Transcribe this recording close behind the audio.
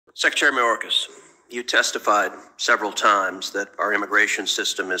Secretary Mayorkas, you testified several times that our immigration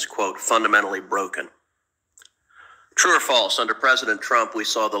system is, quote, fundamentally broken. True or false, under President Trump, we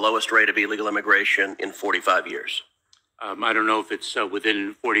saw the lowest rate of illegal immigration in 45 years. I don't know if it's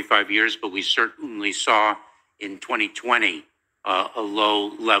within 45 years, but we certainly saw in 2020 a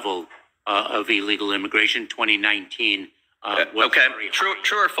low level of illegal immigration. 2019 was okay. Very True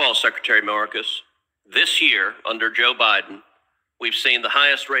or false, Secretary Mayorkas? This year, under Joe Biden, we've seen the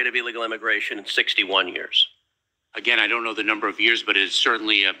highest rate of illegal immigration in 61 years. Again, I don't know the number of years, but it's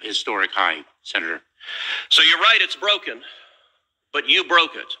certainly a historic high, Senator. So you're right, it's broken, but you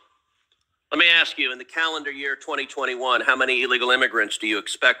broke it. Let me ask you, in the calendar year 2021, how many illegal immigrants do you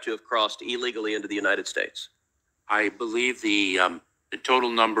expect to have crossed illegally into the United States? I believe the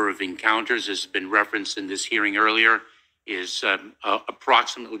total number of encounters has been referenced in this hearing earlier is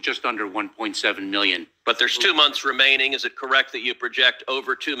approximately just under 1.7 million. But there's 2 months remaining. Is it correct that you project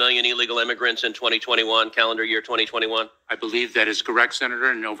over 2 million illegal immigrants in 2021, calendar year 2021? I believe that is correct,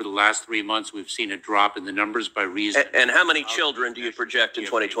 Senator. And over the last 3 months, we've seen a drop in the numbers by reason. And how many children do you project in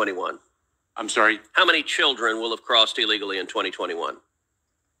 2021? I'm sorry? How many children will have crossed illegally in 2021?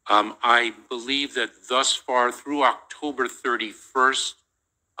 I believe that thus far through October 31st,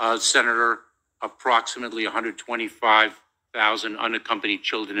 Senator, approximately 125,000 unaccompanied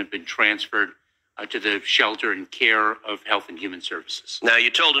children have been transferred to the shelter and care of Health and Human Services. Now, you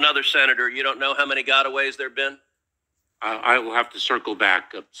told another senator you don't know how many gotaways there have been? I will have to circle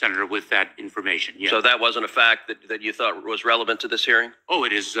back, Senator, with that information. Yes. So that wasn't a fact that you thought was relevant to this hearing? Oh,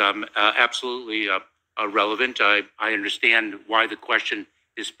 it is absolutely relevant. I understand why the question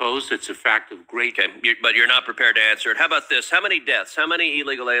is posed. It's a fact of great... Okay, but you're not prepared to answer it. How about this? How many deaths, how many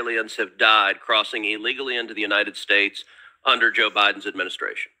illegal aliens have died crossing illegally into the United States under Joe Biden's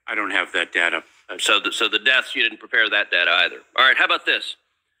administration? I don't have that data. So the deaths, you didn't prepare that data either. All right, how about this?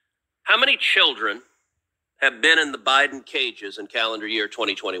 How many children have been in the Biden cages in calendar year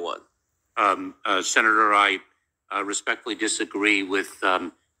 2021? Senator, I respectfully disagree with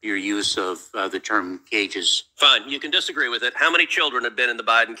your use of the term cages. Fine, you can disagree with it. How many children have been in the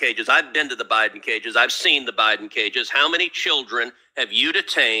Biden cages? I've been to the Biden cages. I've seen the Biden cages. How many children have you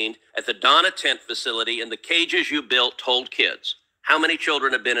detained at the Donna Tent facility in the cages you built to hold kids? How many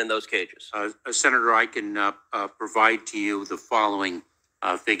children have been in those cages? Senator, I can provide to you the following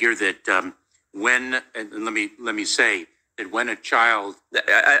figure that when, and let me say that when a child...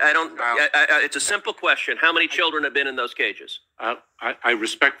 it's a simple question. How many children have been in those cages? I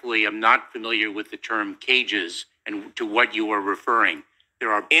respectfully am not familiar with the term cages and to what you are referring.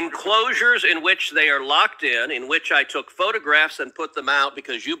 There are enclosures in which they are locked in which I took photographs and put them out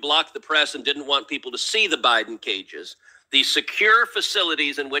because you blocked the press and didn't want people to see the Biden cages. The secure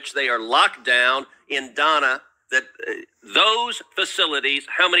facilities in which they are locked down in Donna, those facilities,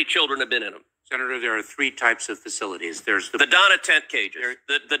 how many children have been in them? Senator, there are 3 types of facilities. There's the Donna Tent cages,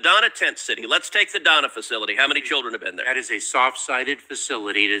 the Donna Tent City. Let's take the Donna facility. How many children have been there? That is a soft-sided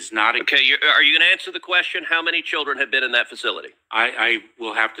facility. It is not a... Okay, are you going to answer the question? How many children have been in that facility? I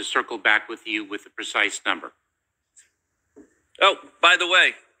will have to circle back with you with the precise number. Oh, by the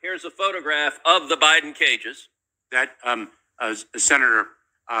way, here's a photograph of the Biden cages. That, Senator,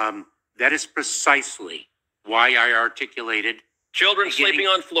 that is precisely why I articulated... Children sleeping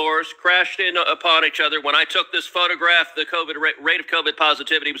on floors, crashed in upon each other. When I took this photograph, the rate of COVID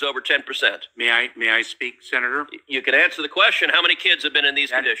positivity was over 10%. May I speak, Senator? You can answer the question. How many kids have been in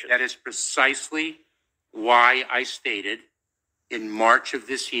these conditions? That is precisely why I stated in March of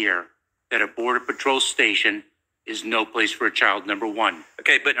this year that a Border Patrol station is no place for a child, number 1.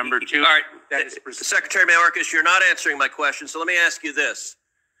 Okay, but number 2. All right, Secretary Mayorkas, you're not answering my question, so let me ask you this.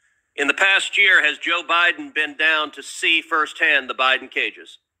 In the past year, has Joe Biden been down to see firsthand the Biden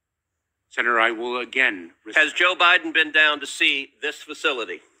cages? Senator, I will again... Has Joe Biden been down to see this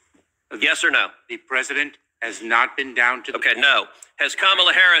facility? Yes or no? The president has not been down to... Okay, no. Has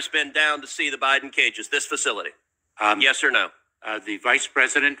Kamala Harris been down to see the Biden cages, this facility? Yes or no? The vice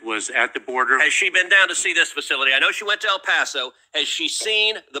president was at the border. Has she been down to see this facility? I know she went to El Paso. Has she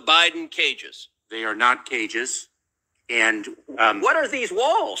seen the Biden cages? They are not cages. And... what are these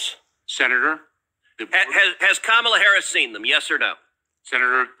walls? Senator, has Kamala Harris seen them? Yes or no?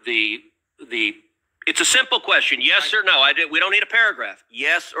 Senator, it's a simple question. Yes or no? We don't need a paragraph.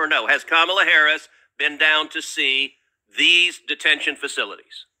 Yes or no? Has Kamala Harris been down to see these detention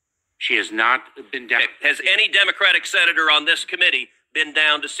facilities? She has not been down. Okay. Has any Democratic senator on this committee been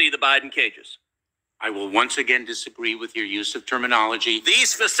down to see the Biden cages? I will once again disagree with your use of terminology.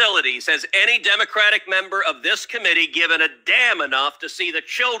 These facilities, has any Democratic member of this committee given a damn enough to see the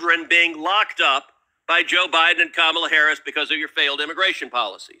children being locked up by Joe Biden and Kamala Harris because of your failed immigration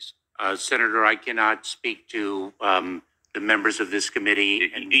policies? Senator, I cannot speak to the members of this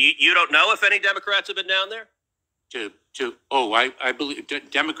committee. And you don't know if any Democrats have been down there? I believe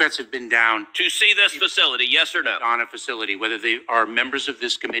Democrats have been down to see this facility, yes or no? On a facility. Whether they are members of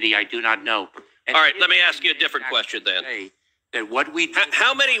this committee, I do not know. And all right, let me ask you a different question then. That what we do,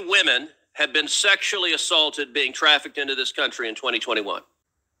 how many women have been sexually assaulted being trafficked into this country in 2021?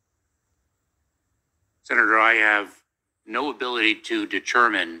 Senator, I have no ability to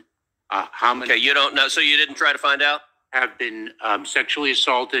determine how many. Okay, you don't know, so you didn't try to find out? Have been sexually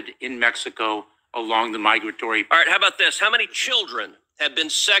assaulted in Mexico along the migratory. All right, how about this? How many children have been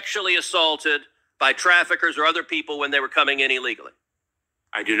sexually assaulted by traffickers or other people when they were coming in illegally?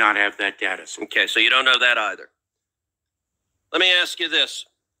 I do not have that data. Sir. Okay, so you don't know that either. Let me ask you this.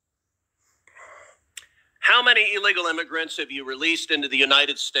 How many illegal immigrants have you released into the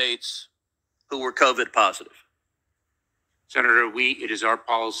United States who were COVID positive? Senator, it is our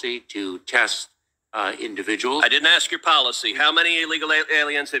policy to test individuals. I didn't ask your policy. How many illegal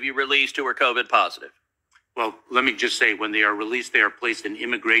aliens have you released who are COVID positive? Well, let me just say, when they are released, they are placed in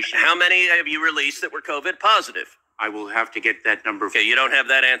immigration. How many have you released that were COVID positive? I will have to get that number. Okay, you don't have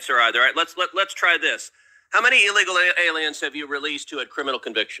that answer either. All right, let's try this. How many illegal aliens have you released who had criminal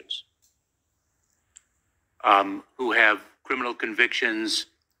convictions? Who have criminal convictions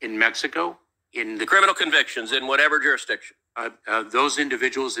in Mexico? In the criminal convictions in whatever jurisdiction? Those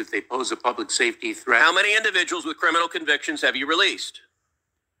individuals, if they pose a public safety threat. How many individuals with criminal convictions have you released?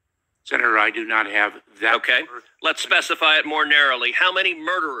 Senator, I do not have that. Okay, let's specify it more narrowly. How many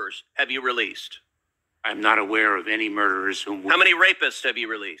murderers have you released? I'm not aware of any murderers whom. How many rapists have you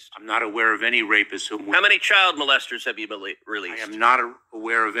released? I'm not aware of any rapists whom. How many child molesters have you released? I am not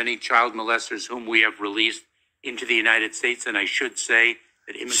aware of any child molesters whom we have released into the United States, and I should say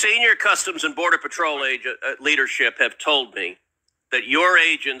that senior Customs and Border Patrol leadership have told me that your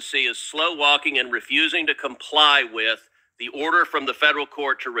agency is slow walking and refusing to comply with the order from the federal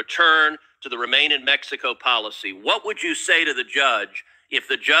court to return to the Remain in Mexico policy. What would you say to the judge if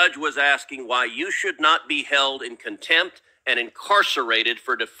the judge was asking why you should not be held in contempt and incarcerated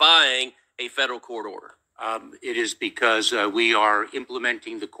for defying a federal court order? It is because we are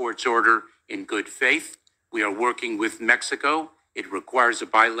implementing the court's order in good faith. We are working with Mexico. It requires a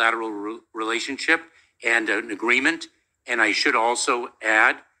bilateral relationship and an agreement. And I should also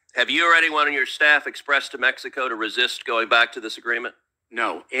add. Have you or anyone on your staff expressed to Mexico to resist going back to this agreement?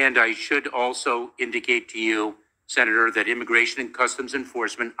 No. And I should also indicate to you, Senator, that Immigration and Customs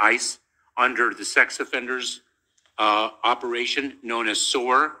Enforcement, ICE, under the sex offenders operation known as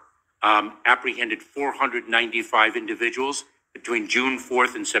SOAR, apprehended 495 individuals between June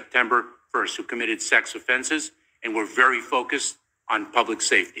 4th and September 1st who committed sex offenses, and we're very focused on public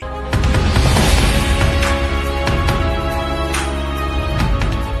safety.